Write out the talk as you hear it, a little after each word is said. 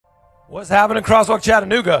What's happening, Crosswalk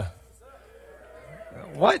Chattanooga?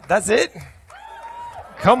 What? That's it?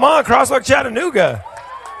 Come on, Crosswalk Chattanooga.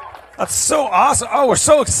 That's so awesome. Oh, we're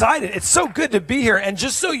so excited. It's so good to be here. And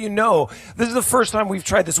just so you know, this is the first time we've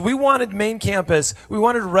tried this. We wanted main campus, we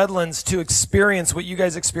wanted Redlands to experience what you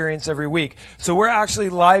guys experience every week. So we're actually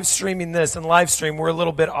live streaming this, and live stream, we're a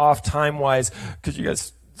little bit off time-wise because you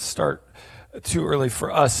guys start too early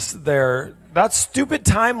for us there. That stupid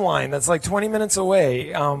timeline that's like 20 minutes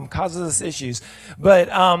away causes us issues. But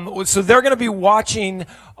so they're going to be watching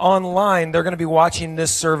online. They're going to be watching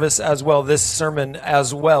this service as well, this sermon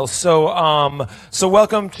as well. So so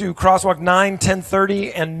welcome to Crosswalk 9,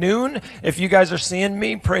 10:30, and noon. If you guys are seeing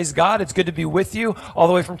me, praise God. It's good to be with you all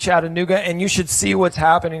the way from Chattanooga. And you should see what's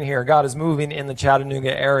happening here. God is moving in the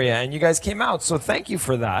Chattanooga area. And you guys came out, so thank you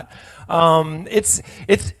for that. It's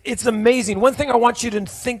amazing. One thing I want you to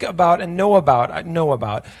think about and know about.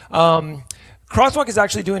 Crosswalk is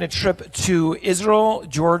actually doing a trip to Israel,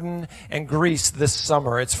 Jordan, and Greece this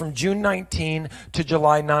summer. It's from June 19 to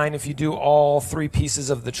July 9 if you do all three pieces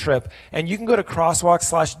of the trip. And you can go to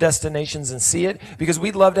crosswalk/destinations and see it, because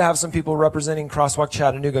we'd love to have some people representing Crosswalk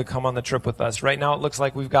Chattanooga come on the trip with us. Right now it looks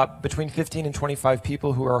like we've got between 15 and 25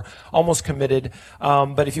 people who are almost committed.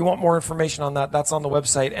 But if you want more information on that, that's on the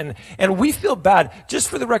website. And we feel bad. Just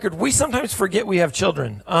for the record, we sometimes forget we have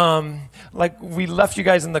children. Like we left you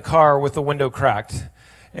guys in the car with the window cracked.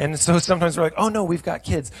 And so sometimes we're like, oh no, we've got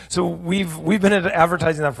kids. So we've been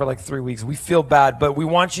advertising that for like 3 weeks. We feel bad, but we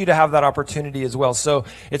want you to have that opportunity as well. So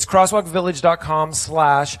it's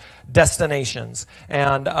crosswalkvillage.com/destinations.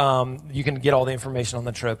 And you can get all the information on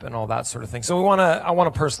the trip and all that sort of thing. So I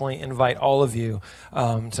want to personally invite all of you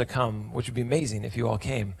to come, which would be amazing if you all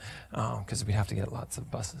came, because we'd have to get lots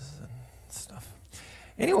of buses and stuff.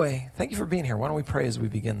 Anyway, thank you for being here. Why don't we pray as we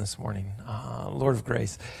begin this morning? Lord of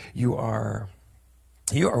grace, you are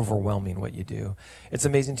overwhelming what you do. It's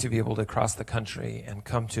amazing to be able to cross the country and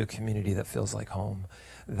come to a community that feels like home,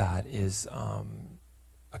 that is a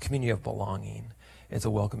community of belonging. It's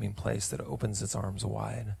a welcoming place that opens its arms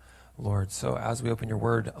wide, Lord. So as we open your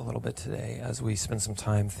word a little bit today, as we spend some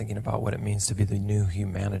time thinking about what it means to be the new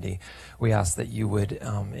humanity, we ask that you would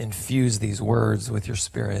infuse these words with your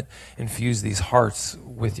spirit, infuse these hearts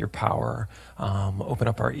with your power, open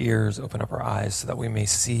up our ears, open up our eyes so that we may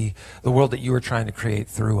see the world that you are trying to create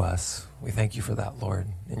through us. We thank you for that, Lord.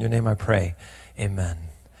 In your name I pray, amen.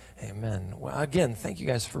 Amen. Well, again, thank you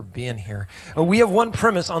guys for being here. We have one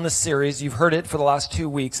premise on this series. You've heard it for the last 2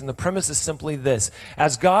 weeks, and the premise is simply this.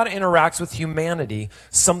 As God interacts with humanity,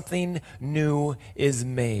 something new is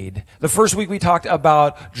made. The first week we talked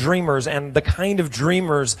about dreamers and the kind of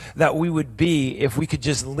dreamers that we would be if we could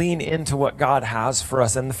just lean into what God has for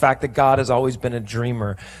us and the fact that God has always been a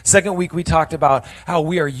dreamer. Second week we talked about how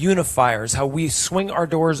we are unifiers, how we swing our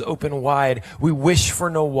doors open wide, we wish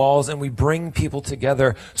for no walls, and we bring people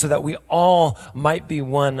together so that we all might be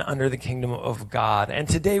one under the kingdom of God. And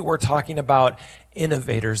today we're talking about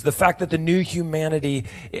innovators, the fact that the new humanity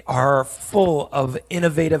are full of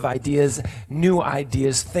innovative ideas, new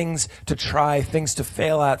ideas, things to try, things to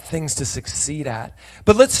fail at, things to succeed at.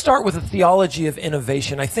 But let's start with a theology of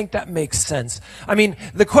innovation. I think that makes sense. I mean,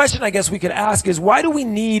 the question I guess we could ask is, why do we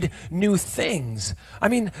need new things? I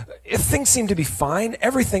mean, if things seem to be fine,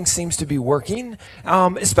 everything seems to be working,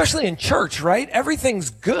 especially in church, right? Everything's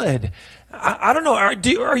good. I don't know.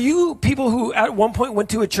 Are you people who at one point went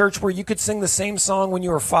to a church where you could sing the same song when you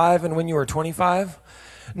were 5 and when you were 25?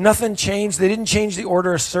 Nothing changed. They didn't change the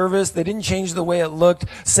order of service. They didn't change the way it looked.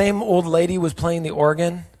 Same old lady was playing the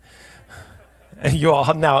organ. And you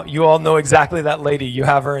all know exactly that lady. You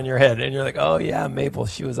have her in your head. And you're like, oh yeah, Maple,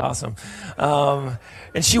 she was awesome. And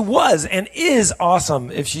she was and is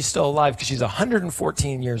awesome if she's still alive, because she's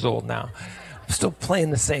 114 years old now. Still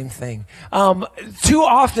playing the same thing. Too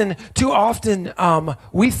often,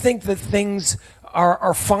 we think that things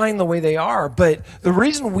are fine the way they are, but the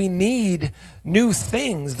reason we need new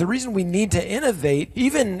things, the reason we need to innovate,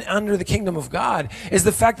 even under the kingdom of God, is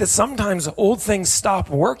the fact that sometimes old things stop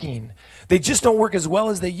working. They just don't work as well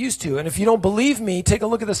as they used to. And if you don't believe me, take a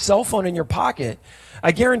look at the cell phone in your pocket.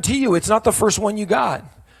 I guarantee you it's not the first one you got.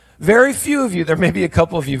 Very few of you, there may be a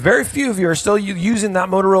couple of you, very few of you are still using that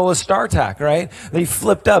Motorola StarTAC, right? They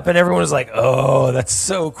flipped up and everyone was like, oh, that's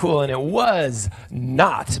so cool. And it was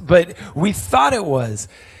not, but we thought it was.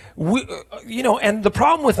 And the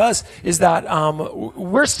problem with us is that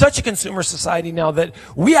we're such a consumer society now that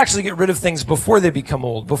we actually get rid of things before they become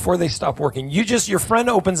old, before they stop working. Your friend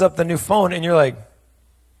opens up the new phone and you're like,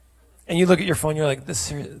 and you look at your phone, you're like,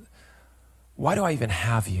 why do I even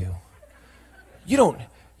have you?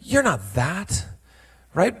 You're not that,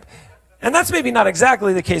 right? And that's maybe not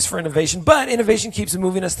exactly the case for innovation, but innovation keeps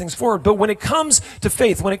moving us things forward. But when it comes to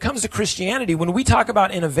faith, when it comes to Christianity, when we talk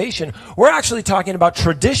about innovation, we're actually talking about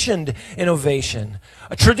traditioned innovation.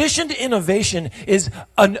 A traditioned innovation is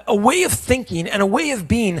a way of thinking and a way of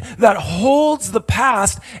being that holds the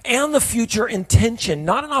past and the future in tension,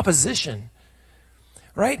 not in opposition.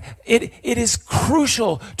 Right? It is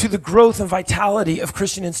crucial to the growth and vitality of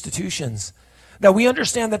Christian institutions that we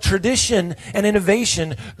understand that tradition and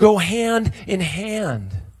innovation go hand in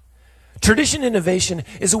hand. Tradition innovation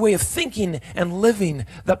is a way of thinking and living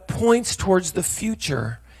that points towards the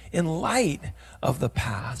future in light of the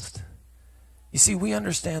past. You see, we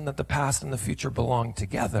understand that the past and the future belong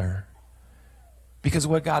together because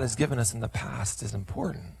what God has given us in the past is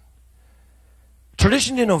important.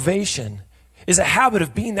 Tradition innovation is a habit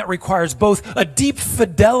of being that requires both a deep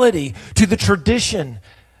fidelity to the tradition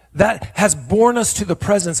that has borne us to the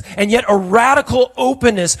presence, and yet a radical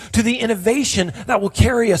openness to the innovation that will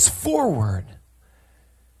carry us forward.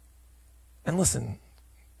 And listen,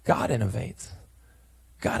 God innovates.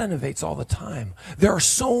 God innovates all the time. There are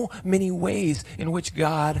so many ways in which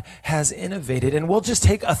God has innovated, and we'll just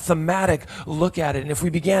take a thematic look at it. And if we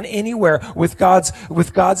began anywhere with God's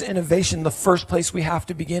innovation, the first place we have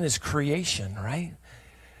to begin is creation, right?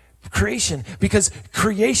 Creation, because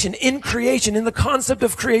in the concept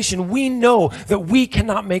of creation, we know that we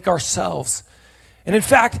cannot make ourselves. And in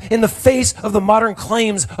fact, in the face of the modern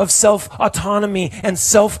claims of self-autonomy and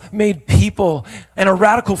self-made people and a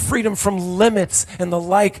radical freedom from limits and the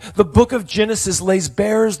like, the book of Genesis lays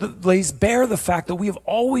bare the fact that we have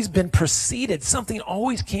always been preceded. Something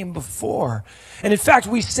always came before. And in fact,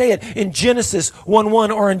 we say it in Genesis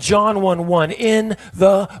 1:1 or in John 1:1, in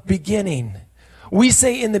the beginning. We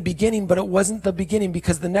say in the beginning, but it wasn't the beginning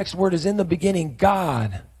because the next word is in the beginning,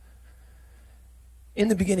 God. In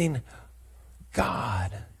the beginning,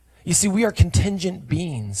 God. You see, we are contingent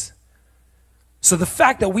beings. So the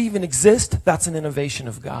fact that we even exist, that's an innovation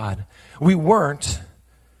of God. We weren't,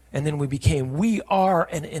 and then we became. We are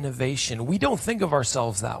an innovation. We don't think of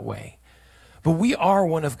ourselves that way, but we are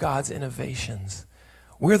one of God's innovations.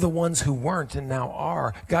 We're the ones who weren't and now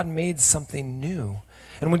are. God made something new.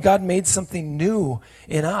 And when God made something new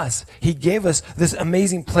in us, he gave us this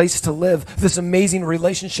amazing place to live, this amazing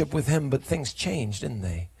relationship with him, but things changed, didn't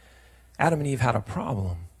they? Adam and Eve had a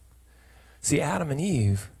problem. See, Adam and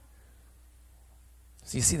Eve,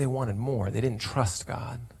 they wanted more. They didn't trust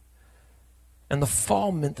God. And the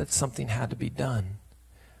fall meant that something had to be done.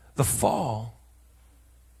 The fall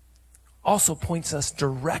also points us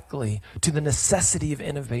directly to the necessity of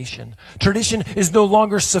innovation. Tradition is no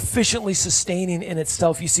longer sufficiently sustaining in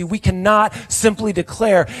itself. You see, we cannot simply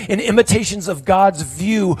declare in imitations of God's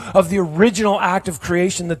view of the original act of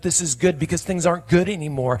creation that this is good because things aren't good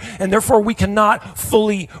anymore. And therefore, we cannot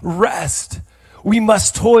fully rest. We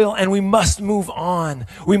must toil and we must move on.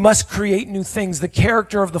 We must create new things. The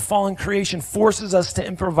character of the fallen creation forces us to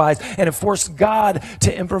improvise, and it forced God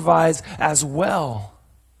to improvise as well.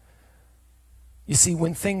 You see,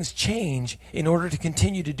 when things change, in order to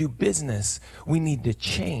continue to do business, we need to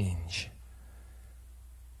change.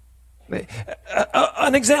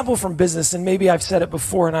 An example from business, and maybe I've said it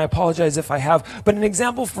before and I apologize if I have, but an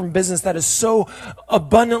example from business that is so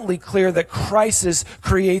abundantly clear that crisis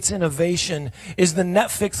creates innovation is the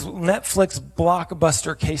Netflix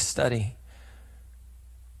Blockbuster case study.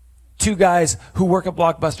 Two guys who work at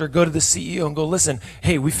Blockbuster go to the CEO and go, listen,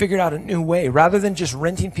 hey, we figured out a new way. Rather than just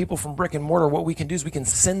renting people from brick and mortar, what we can do is we can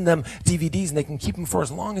send them DVDs and they can keep them for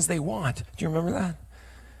as long as they want. Do you remember that?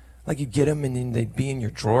 Like you get them and then they'd be in your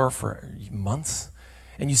drawer for months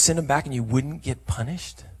and you send them back and you wouldn't get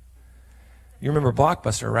punished. You remember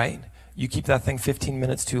Blockbuster, right? You keep that thing 15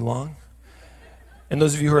 minutes too long. And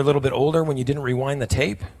those of you who are a little bit older, when you didn't rewind the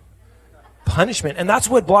tape, punishment. And that's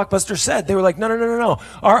what Blockbuster said. They were like, no.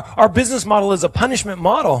 Our business model is a punishment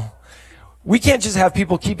model. We can't just have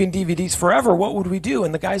people keeping DVDs forever. What would we do?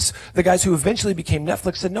 And the guys who eventually became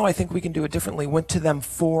Netflix said, no, I think we can do it differently. Went to them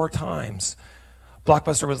 4 times.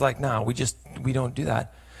 Blockbuster was like, no, we don't do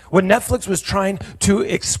that. What Netflix was trying to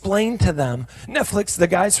explain to them, the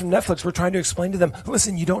guys from Netflix were trying to explain to them,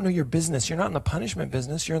 listen, you don't know your business. You're not in the punishment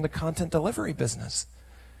business. You're in the content delivery business.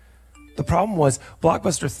 The problem was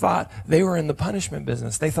Blockbuster thought they were in the punishment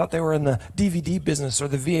business. They thought they were in the DVD business or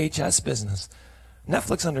the VHS business.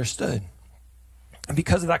 Netflix understood. And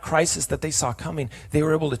because of that crisis that they saw coming, they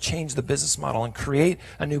were able to change the business model and create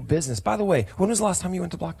a new business. By the way, when was the last time you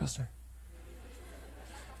went to Blockbuster?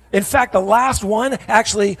 In fact, the last one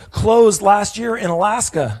actually closed last year in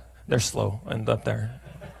Alaska. They're slow and up there.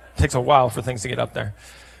 It takes a while for things to get up there.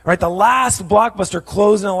 Right? The last Blockbuster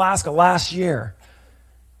closed in Alaska last year.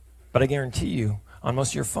 But I guarantee you, on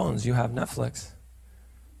most of your phones, you have Netflix,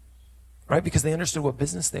 right? Because they understood what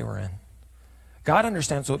business they were in. God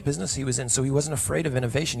understands what business he was in, so he wasn't afraid of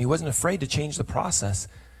innovation. He wasn't afraid to change the process.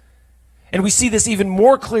 And we see this even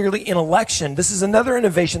more clearly in election. This is another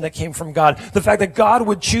innovation that came from God. The fact that God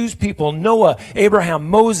would choose people, Noah, Abraham,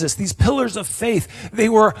 Moses, these pillars of faith, they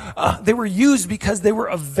were used because they were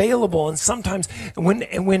available. And sometimes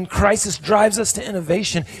when crisis drives us to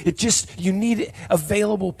innovation, you need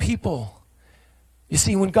available people. You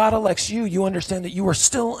see, when God elects you, you understand that you are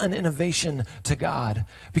still an innovation to God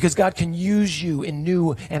because God can use you in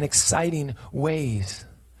new and exciting ways.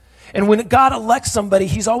 And when God elects somebody,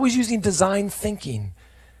 he's always using design thinking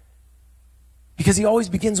because he always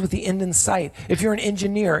begins with the end in sight. If you're an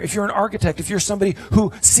engineer, if you're an architect, if you're somebody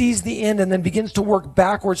who sees the end and then begins to work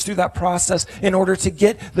backwards through that process in order to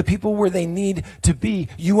get the people where they need to be,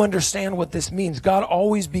 you understand what this means. God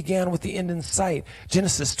always began with the end in sight.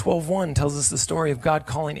 Genesis 12:1 tells us the story of God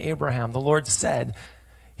calling Abraham. The Lord said,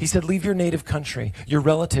 he said, leave your native country, your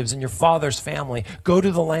relatives, and your father's family. Go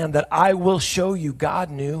to the land that I will show you. God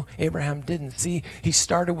knew. Abraham didn't. See, he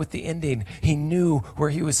started with the ending. He knew where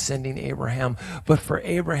he was sending Abraham. But for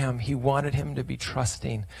Abraham, he wanted him to be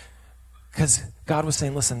trusting. Because God was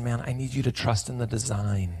saying, listen, man, I need you to trust in the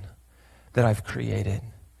design that I've created.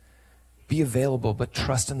 Be available, but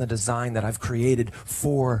trust in the design that I've created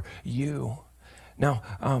for you. Now,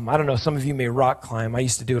 I don't know, some of you may rock climb. I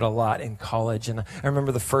used to do it a lot in college, and I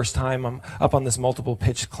remember the first time I'm up on this multiple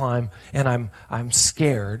pitch climb, and I'm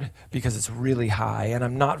scared because it's really high, and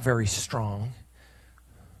I'm not very strong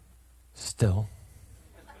still.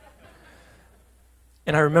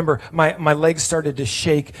 And I remember my legs started to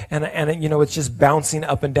shake, and it's just bouncing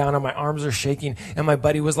up and down, and my arms are shaking. And my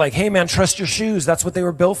buddy was like, hey, man, trust your shoes. That's what they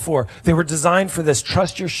were built for. They were designed for this.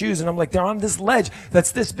 Trust your shoes. And I'm like, they're on this ledge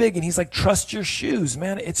that's this big. And he's like, trust your shoes,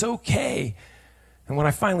 man. It's okay. And when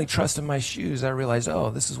I finally trusted my shoes, I realized, oh,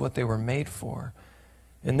 this is what they were made for.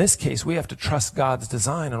 In this case, we have to trust God's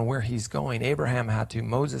design on where he's going. Abraham had to.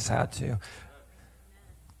 Moses had to.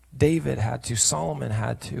 David had to. Solomon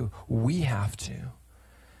had to. We have to.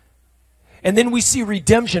 And then we see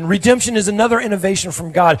redemption. Redemption is another innovation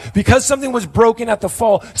from God. Because something was broken at the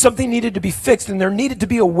fall, something needed to be fixed, and there needed to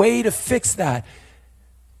be a way to fix that.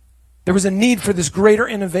 There was a need for this greater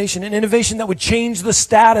innovation, an innovation that would change the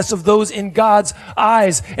status of those in God's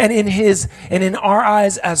eyes and in our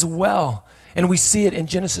eyes as well. And we see it in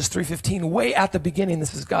Genesis 3:15, way at the beginning.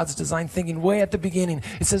 This is God's design thinking. Way at the beginning,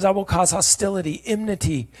 it says, I will cause hostility,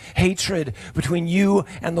 enmity, hatred between you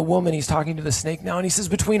and the woman. He's talking to the snake now. And he says,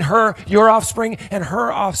 between her, your offspring, and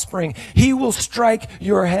her offspring. He will strike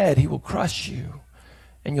your head. He will crush you.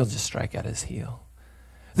 And you'll just strike at his heel.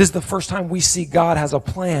 This is the first time we see God has a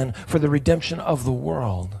plan for the redemption of the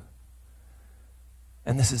world.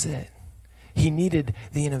 And this is it. He needed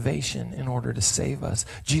the innovation in order to save us.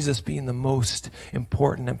 Jesus being the most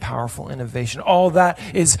important and powerful innovation. All that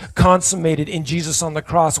is consummated in Jesus on the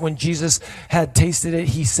cross. When Jesus had tasted it,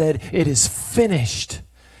 he said, it is finished.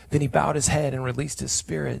 Then he bowed his head and released his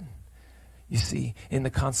spirit. You see, in the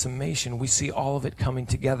consummation, we see all of it coming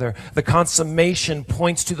together. The consummation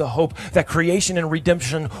points to the hope that creation and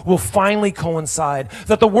redemption will finally coincide,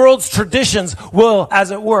 that the world's traditions will,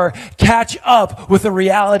 as it were, catch up with the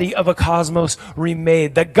reality of a cosmos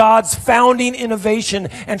remade, that God's founding innovation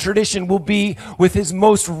and tradition will be with his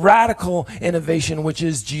most radical innovation, which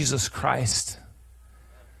is Jesus Christ.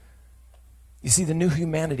 You see, the new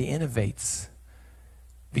humanity innovates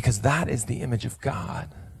because that is the image of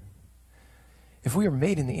God. If we are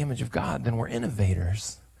made in the image of God, then we're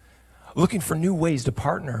innovators, looking for new ways to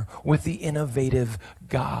partner with the innovative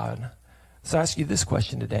God. So I ask you this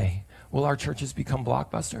question today. Will our churches become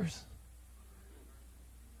blockbusters?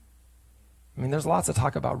 I mean, there's lots of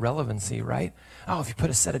talk about relevancy, right? Oh, if you put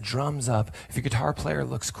a set of drums up, if your guitar player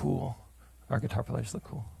looks cool. Our guitar players look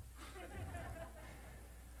cool.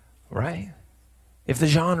 Right? If the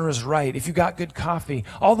genre is right, if you got good coffee,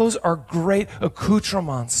 all those are great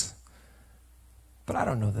accoutrements. But I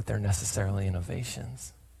don't know that they're necessarily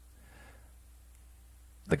innovations.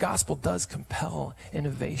 The gospel does compel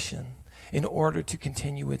innovation in order to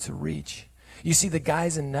continue its reach. You see, the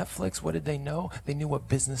guys in Netflix, what did they know? They knew what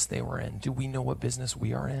business they were in. Do we know what business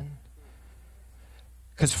we are in?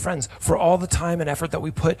 Because friends, for all the time and effort that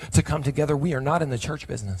we put to come together, we are not in the church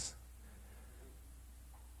business.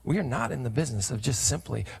 We are not in the business of just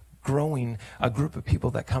simply growing a group of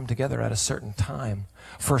people that come together at a certain time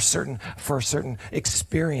for a certain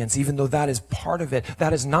experience, even though that is part of it.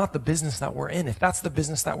 That is not the business that we're in. If that's the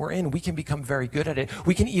business that we're in, we can become very good at it.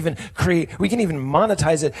 We can even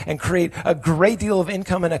monetize it and create a great deal of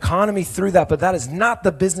income and economy through that, but that is not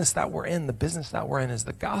the business that we're in. The business that we're in is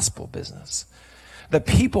the gospel business. That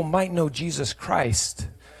people might know Jesus Christ.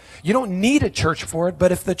 You don't need a church for it,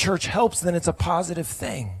 but if the church helps, then it's a positive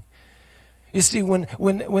thing. You see,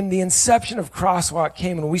 when the inception of Crosswalk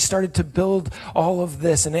came and we started to build all of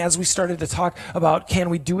this, and as we started to talk about, can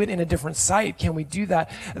we do it in a different site? Can we do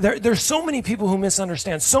that? There's so many people who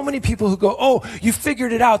misunderstand, so many people who go, oh, you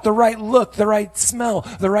figured it out, the right look, the right smell,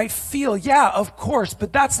 the right feel. Yeah, of course,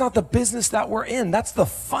 but that's not the business that we're in. That's the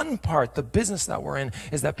fun part. The business that we're in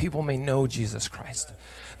is that people may know Jesus Christ.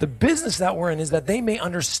 The business that we're in is that they may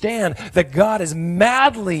understand that God is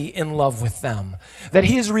madly in love with them, that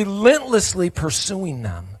he is relentlessly pursuing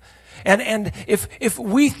them. And if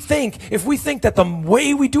we think that the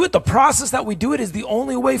way we do it, the process that we do it is the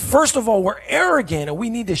only way, first of all, we're arrogant and we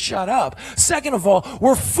need to shut up. Second of all,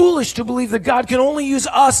 we're foolish to believe that God can only use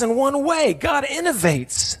us in one way. God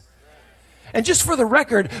innovates. And just for the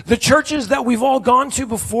record, the churches that we've all gone to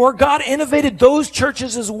before, God innovated those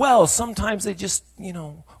churches as well. Sometimes they just,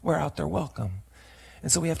 wear out their welcome.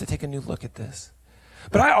 And so we have to take a new look at this.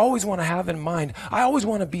 But I always want to have in mind, I always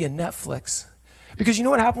want to be a Netflix. Because you know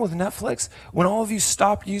what happened with Netflix? When all of you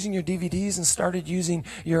stopped using your DVDs and started using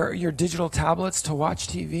your digital tablets to watch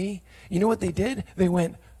TV, you know what they did? They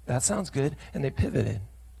went, that sounds good, and they pivoted.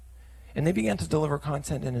 And they began to deliver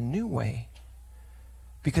content in a new way.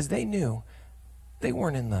 Because they knew they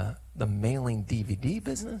weren't in the mailing DVD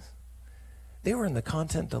business. They were in the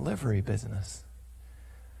content delivery business.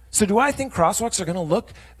 So do I think Crosswalks are going to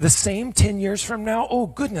look the same 10 years from now? Oh,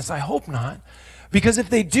 goodness, I hope not. Because if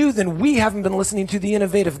they do, then we haven't been listening to the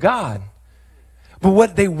innovative God. But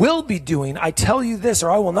what they will be doing, I tell you this,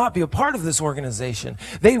 or I will not be a part of this organization.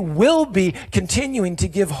 They will be continuing to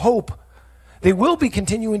give hope. They will be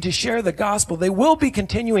continuing to share the gospel. They will be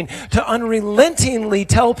continuing to unrelentingly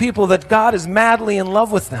tell people that God is madly in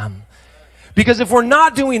love with them. Because if we're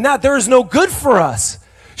not doing that, there is no good for us.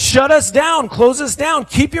 Shut us down, close us down,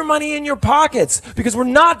 keep your money in your pockets, because we're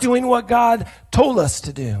not doing what God told us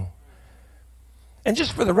to do. And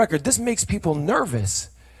just for the record, this makes people nervous,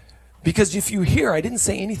 because if you hear, I didn't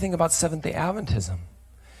say anything about Seventh-day Adventism.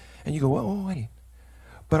 And you go, whoa, wait.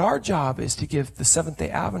 But our job is to give the Seventh-day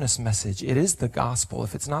Adventist message. It is the gospel.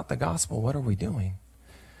 If it's not the gospel, what are we doing?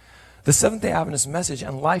 The Seventh-day Adventist message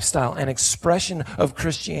and lifestyle and expression of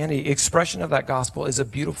Christianity, expression of that gospel is a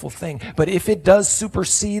beautiful thing. But if it does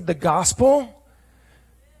supersede the gospel,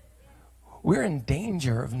 we're in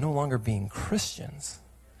danger of no longer being Christians.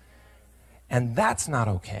 And that's not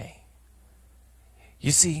okay. You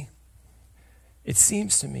see, it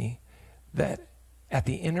seems to me that at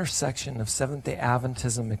the intersection of Seventh-day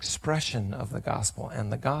Adventism expression of the gospel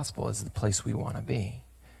and the gospel is the place we want to be.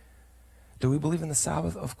 Do we believe in the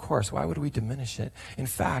Sabbath? Of course. Why would we diminish it? In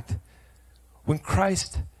fact, when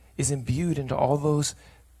Christ is imbued into all those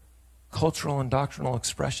cultural and doctrinal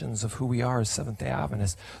expressions of who we are as Seventh-day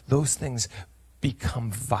Adventists, those things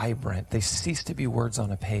become vibrant. They cease to be words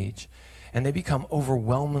on a page, and they become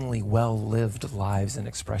overwhelmingly well-lived lives and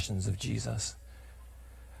expressions of Jesus.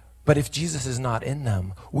 But if Jesus is not in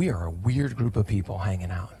them, we are a weird group of people hanging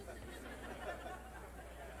out.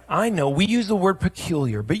 I know we use the word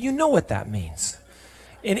peculiar, but you know what that means.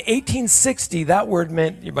 In 1860, that word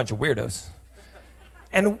meant you're a bunch of weirdos.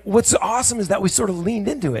 And what's awesome is that we sort of leaned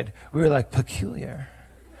into it. We were like, peculiar.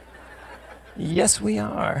 Yes, we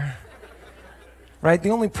are. Right?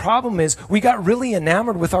 The only problem is we got really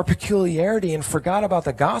enamored with our peculiarity and forgot about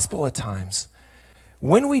the gospel at times.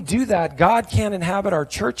 When we do that, God can't inhabit our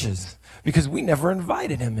churches because we never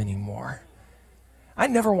invited him anymore. I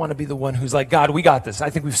never want to be the one who's like, God, we got this. I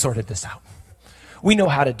think we've sorted this out. We know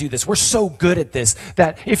how to do this. We're so good at this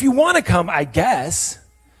that if you want to come, I guess.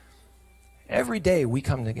 Every day we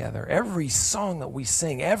come together. Every song that we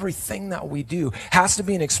sing, everything that we do has to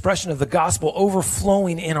be an expression of the gospel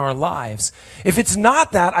overflowing in our lives. If it's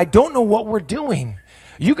not that, I don't know what we're doing.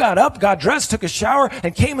 You got up, got dressed, took a shower,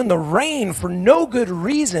 and came in the rain for no good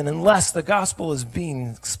reason unless the gospel is being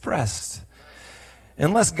expressed.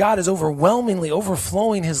 Unless God is overwhelmingly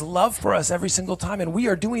overflowing his love for us every single time. And we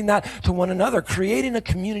are doing that to one another, creating a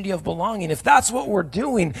community of belonging. If that's what we're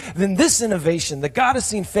doing, then this innovation that God has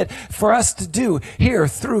seen fit for us to do here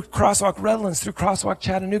through Crosswalk Redlands, through Crosswalk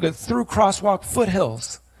Chattanooga, through Crosswalk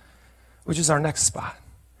Foothills, which is our next spot.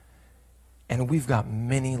 And we've got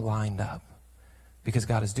many lined up because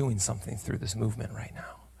God is doing something through this movement right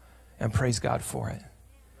now. And praise God for it.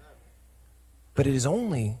 But it is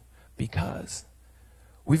only because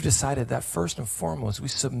we've decided that first and foremost, we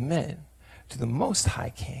submit to the Most High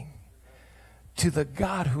King, to the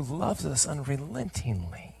God who loves us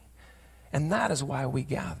unrelentingly. And that is why we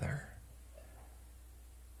gather.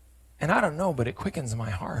 And I don't know, but it quickens my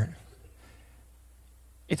heart.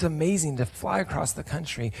 It's amazing to fly across the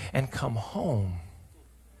country and come home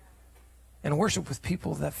and worship with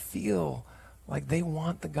people that feel like they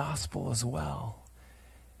want the gospel as well.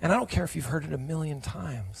 And I don't care if you've heard it 1,000,000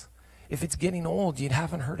 times. If it's getting old, you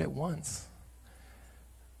haven't heard it once.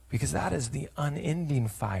 Because that is the unending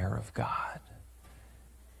fire of God.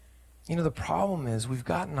 You know, the problem is we've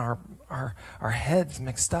gotten our heads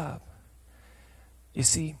mixed up. You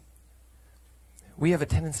see, we have a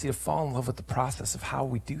tendency to fall in love with the process of how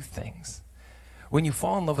we do things. When you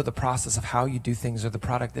fall in love with the process of how you do things or the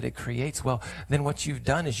product that it creates, well, then what you've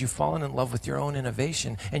done is you've fallen in love with your own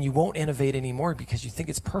innovation, and you won't innovate anymore because you think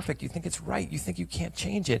it's perfect, you think it's right, you think you can't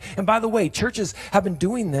change it. And by the way, churches have been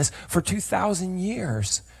doing this for 2,000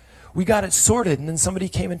 years. We got it sorted, and then somebody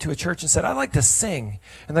came into a church and said, "I'd like to sing."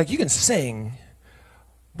 And like, you can sing,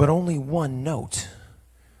 but only one note,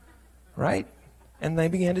 right? And they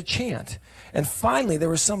began to chant. And finally, there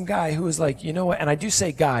was some guy who was like, you know what? And I do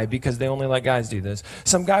say guy because they only let guys do this.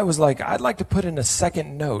 Some guy was like, "I'd like to put in a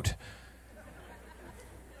second note."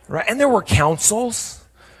 Right? And there were councils,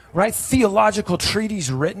 right? Theological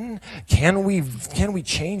treaties written. Can we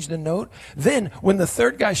change the note? Then when the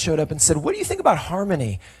third guy showed up and said, "What do you think about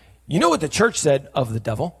harmony?" You know what the church said? "Of the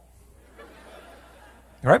devil."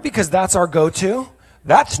 Right? Because that's our go-to.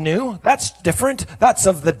 That's new. That's different. That's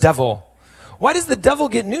of the devil. Why does the devil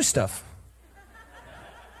get new stuff?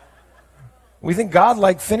 We think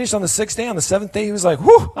God finished on the 6th day. On the 7th day, he was like,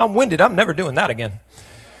 "Whew, I'm winded. I'm never doing that again.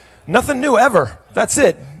 Nothing new ever. That's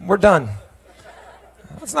it. We're done."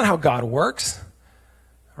 That's not how God works,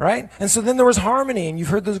 right? And so then there was harmony, and you've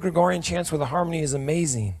heard those Gregorian chants where the harmony is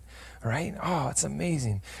amazing, right? Oh, it's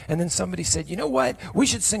amazing. And then somebody said, "You know what? We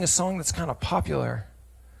should sing a song that's kind of popular,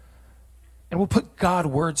 and we'll put God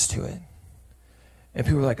words to it." And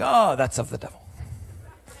people were like, "Oh, that's of the devil."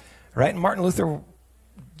 Right? And Martin Luther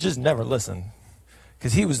just never listened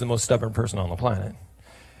because he was the most stubborn person on the planet.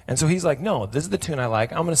 And so he's like, "No, this is the tune I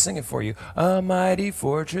like. I'm going to sing it for you. A mighty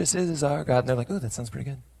fortress is our God." And they're like, "Oh, that sounds pretty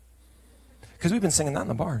good." Because we've been singing that in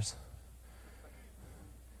the bars.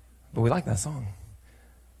 But we like that song.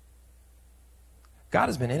 God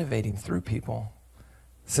has been innovating through people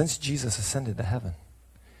since Jesus ascended to heaven.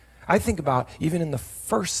 I think about even in the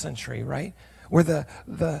first century, right? Where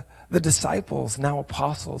the disciples, now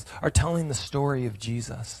apostles, are telling the story of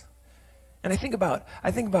Jesus. And I think about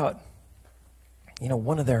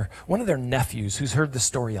one of their nephews who's heard the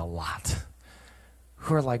story a lot,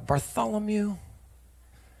 who are like, "Bartholomew,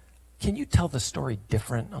 can you tell the story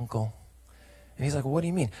different, Uncle?" And he's like, "Well, what do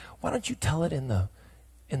you mean?" "Why don't you tell it in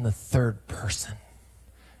the third person?"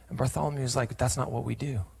 And Bartholomew's like, "That's not what we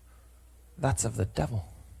do. That's of the devil."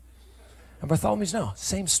 And Bartholomew's, "No,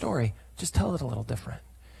 same story. Just tell it a little different.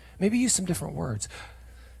 Maybe use some different words."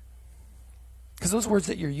 Because those words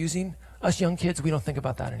that you're using, us young kids, we don't think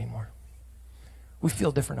about that anymore. We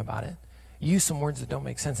feel different about it. You use some words that don't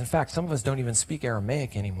make sense. In fact, some of us don't even speak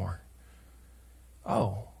Aramaic anymore.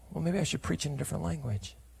 Oh, well, maybe I should preach in a different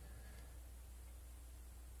language.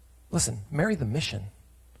 Listen, marry the mission.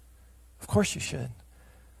 Of course you should.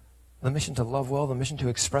 The mission to love well, the mission to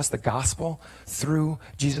express the gospel through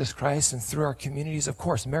Jesus Christ and through our communities. Of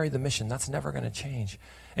course, marry the mission. That's never going to change.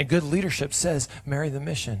 And good leadership says, marry the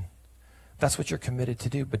mission. That's what you're committed to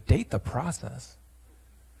do. But date the process.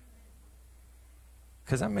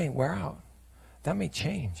 Because that may wear out. That may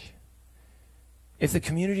change. If the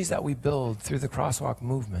communities that we build through the Crosswalk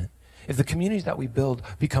movement, if the communities that we build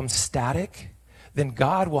become static, then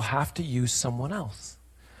God will have to use someone else.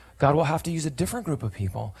 God will have to use a different group of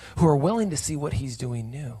people who are willing to see what he's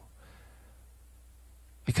doing new.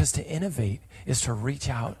 Because to innovate is to reach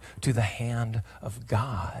out to the hand of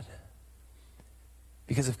God.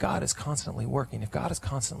 Because if God is constantly working, if God is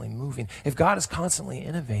constantly moving, if God is constantly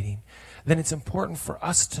innovating, then it's important for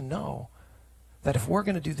us to know that if we're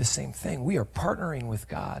going to do the same thing, we are partnering with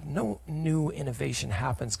God. No new innovation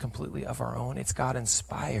happens completely of our own. It's God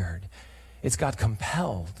inspired. It's God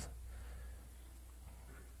compelled.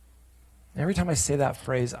 Every time I say that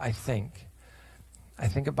phrase, I think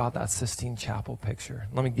about that Sistine Chapel picture.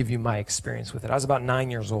 Let me give you my experience with it. I was about 9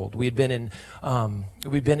 years old. We'd been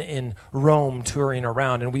in Rome touring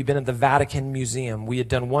around, and we'd been at the Vatican Museum. We had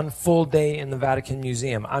done one full day in the Vatican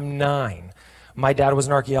Museum. I'm 9. My dad was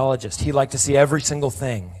an archaeologist. He liked to see every single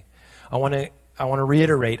thing. I want to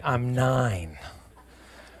reiterate, I'm 9.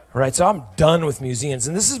 Right, so I'm done with museums.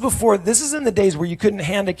 And this is in the days where you couldn't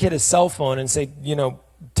hand a kid a cell phone and say,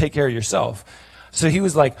 take care of yourself. So he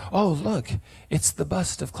was like, oh, look, it's the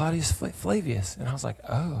bust of Claudius Flavius. And I was like,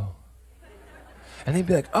 oh. And they'd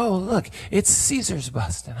be like, oh, look, it's Caesar's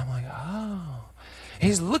bust. And I'm like, oh. And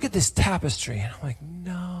he's, look at this tapestry. And I'm like,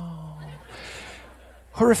 no.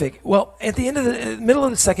 Horrific. Well, at the middle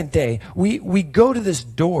of the second day, we go to this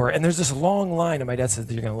door, and there's this long line, and my dad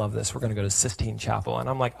says, you're going to love this. We're going to go to Sistine Chapel. And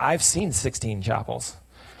I'm like, I've seen 16 chapels.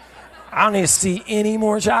 I don't need to see any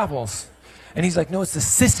more chapels. And he's like, no, it's the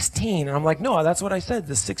Sistine. And I'm like, no, that's what I said,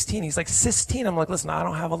 the 16. He's like, Sistine. I'm like, listen, I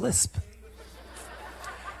don't have a lisp.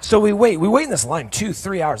 So we wait in this line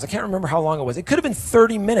 2-3 hours. I can't remember how long it was. It could have been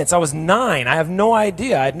 30 minutes. I was 9. I have no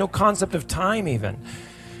idea. I had no concept of time even.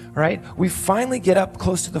 Right? We finally get up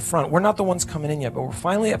close to the front. We're not the ones coming in yet, but we're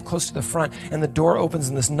finally up close to the front, and the door opens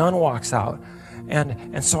and this nun walks out.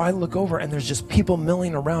 And so I look over, and there's just people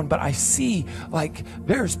milling around, but I see like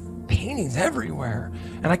there's paintings everywhere.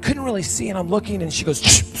 And I couldn't really see, and I'm looking, and she goes,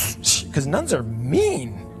 because nuns are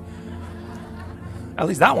mean. At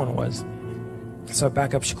least that one was. So I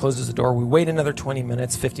back up, she closes the door. We wait another 20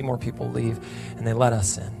 minutes, 50 more people leave, and they let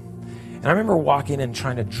us in. And I remember walking in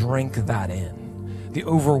trying to drink that in. The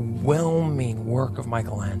overwhelming work of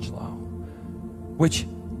Michelangelo, which,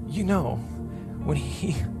 when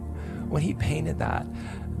he painted that,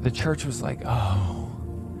 the church was like, oh,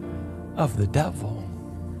 of the devil.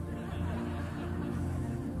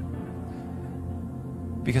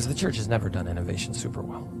 Because the church has never done innovation super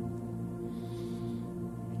well.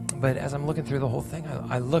 But as I'm looking through the whole thing,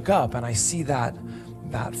 I look up and I see that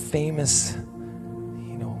famous,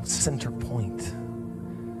 center point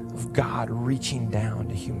of God reaching down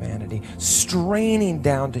to humanity, straining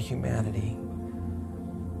down to humanity.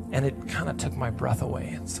 And it kind of took my breath away.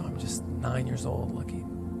 And so I'm just 9 years old looking.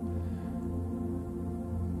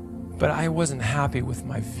 But I wasn't happy with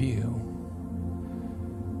my view.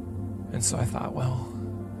 And so I thought, well,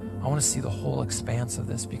 I want to see the whole expanse of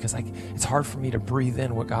this, because it's hard for me to breathe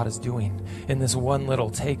in what God is doing in this one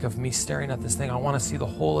little take of me staring at this thing. I want to see the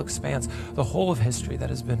whole expanse, the whole of history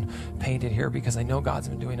that has been painted here, because I know God's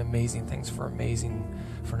been doing amazing things for an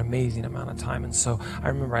amazing amount of time. And so I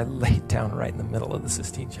remember I laid down right in the middle of the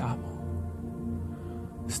Sistine Chapel,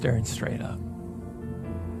 staring straight up.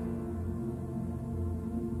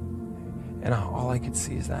 And all I could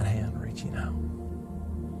see is that hand reaching out.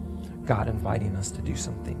 God inviting us to do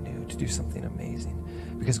something new, to do something amazing.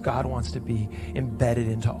 Because God wants to be embedded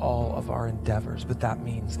into all of our endeavors. But that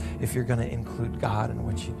means if you're going to include God in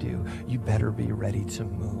what you do, you better be ready to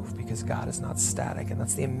move, because God is not static. And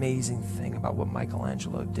that's the amazing thing about what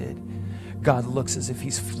Michelangelo did. God looks as if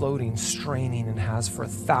he's floating, straining, and has for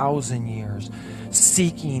 1,000 years,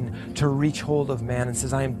 seeking to reach hold of man, and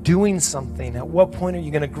says, I am doing something. At what point are you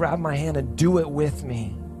going to grab my hand and do it with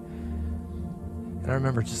me? And I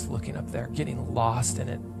remember just looking up there, getting lost in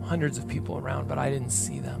it, hundreds of people around, but I didn't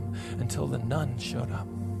see them until the nun showed up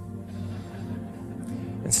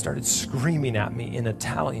and started screaming at me in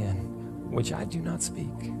Italian, which I do not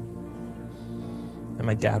speak. And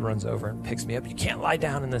my dad runs over and picks me up. You can't lie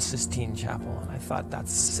down in the Sistine Chapel. And I thought,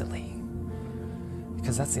 that's silly,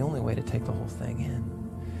 because that's the only way to take the whole thing in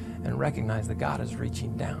and recognize that God is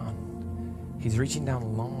reaching down. He's reaching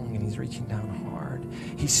down long, and he's reaching down hard.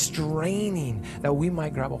 He's straining that we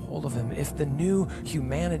might grab a hold of him. If the new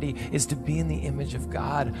humanity is to be in the image of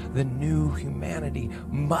God, the new humanity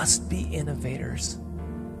must be innovators,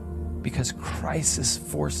 because crisis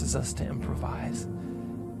forces us to improvise.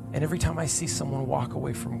 And every time I see someone walk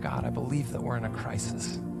away from God, I believe that we're in a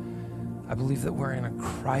crisis. I believe that we're in a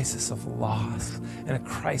crisis of loss and a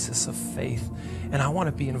crisis of faith. And I want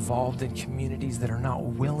to be involved in communities that are not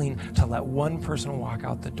willing to let one person walk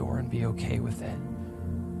out the door and be okay with it,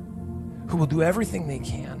 who will do everything they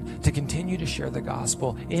can to continue to share the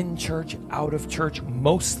gospel in church, out of church,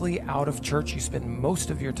 mostly out of church. You spend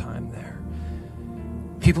most of your time there.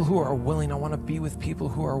 People who are willing, I want to be with people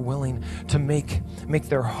who are willing to make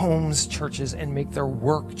their homes churches and make their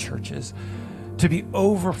work churches, to be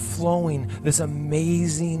overflowing this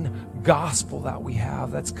amazing gospel that we have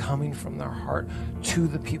that's coming from their heart to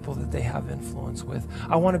the people that they have influence with.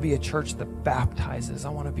 I want to be a church that baptizes. I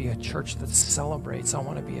want to be a church that celebrates. I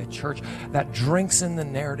want to be a church that drinks in the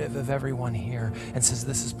narrative of everyone here and says,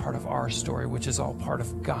 this is part of our story, which is all part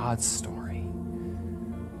of God's story.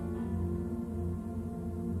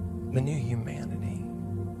 The new humanity,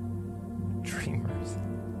 dreamers,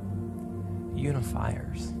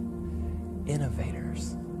 unifiers,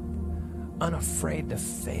 innovators, unafraid to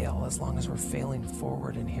fail as long as we're failing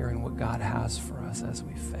forward and hearing what God has for us as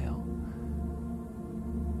we fail.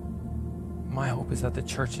 my hope is that the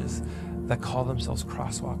churches that call themselves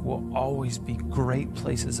Crosswalk will always be great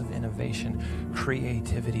places of innovation,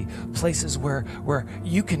 creativity, places where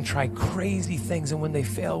you can try crazy things, and when they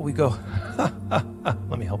fail, we go,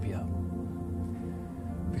 let me help you out.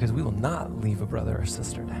 Because we will not leave a brother or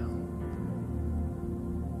sister down.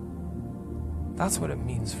 That's what it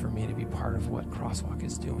means for me to be part of what Crosswalk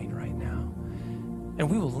is doing right now. And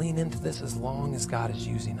we will lean into this as long as God is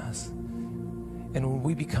using us. And when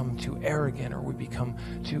we become too arrogant, or we become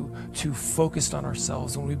too focused on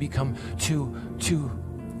ourselves, when we become too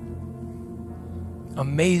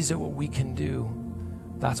amazed at what we can do,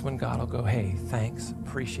 that's when God will go, hey, thanks,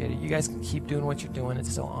 appreciate it. You guys can keep doing what you're doing. It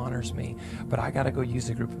still honors me. But I got to go use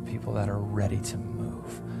a group of people that are ready to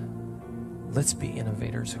move. Let's be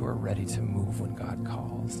innovators who are ready to move when God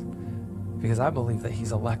calls. Because I believe that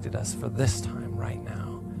he's elected us for this time right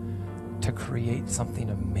now to create something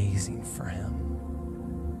amazing for him.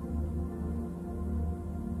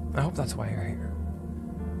 I hope that's why you're here.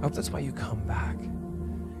 I hope that's why you come back.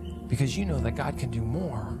 Because you know that God can do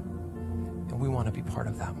more, and we want to be part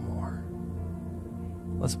of that more.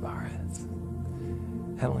 Let's bow our heads.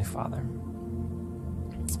 Heavenly Father,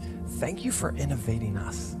 thank you for innovating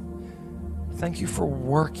us. Thank you for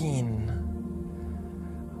working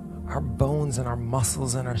our bones and our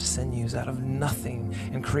muscles and our sinews out of nothing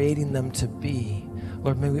and creating them to be.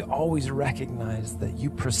 Lord, may we always recognize that you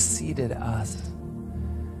preceded us.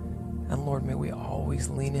 And Lord, may we always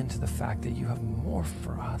lean into the fact that you have more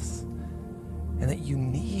for us and that you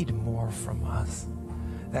need more from us.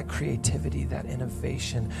 That creativity, that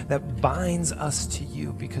innovation, that binds us to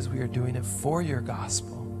you because we are doing it for your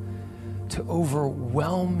gospel, to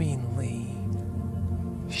overwhelmingly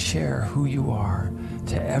share who you are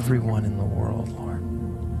to everyone in the world, Lord.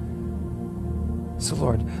 So,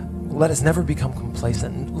 Lord, let us never become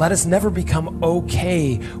complacent. Let us never become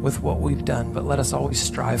okay with what we've done, but let us always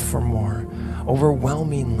strive for more,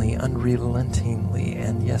 overwhelmingly, unrelentingly,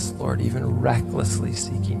 and yes, Lord, even recklessly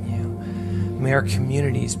seeking you. May our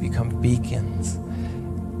communities become beacons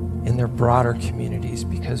in their broader communities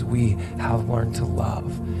because we have learned to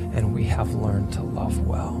love, and we have learned to love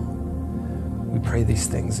well. We pray these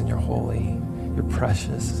things in your holy, your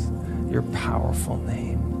precious, your powerful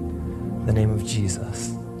name, the name of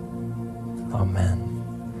Jesus.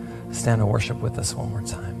 Amen. Stand and worship with us one more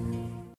time.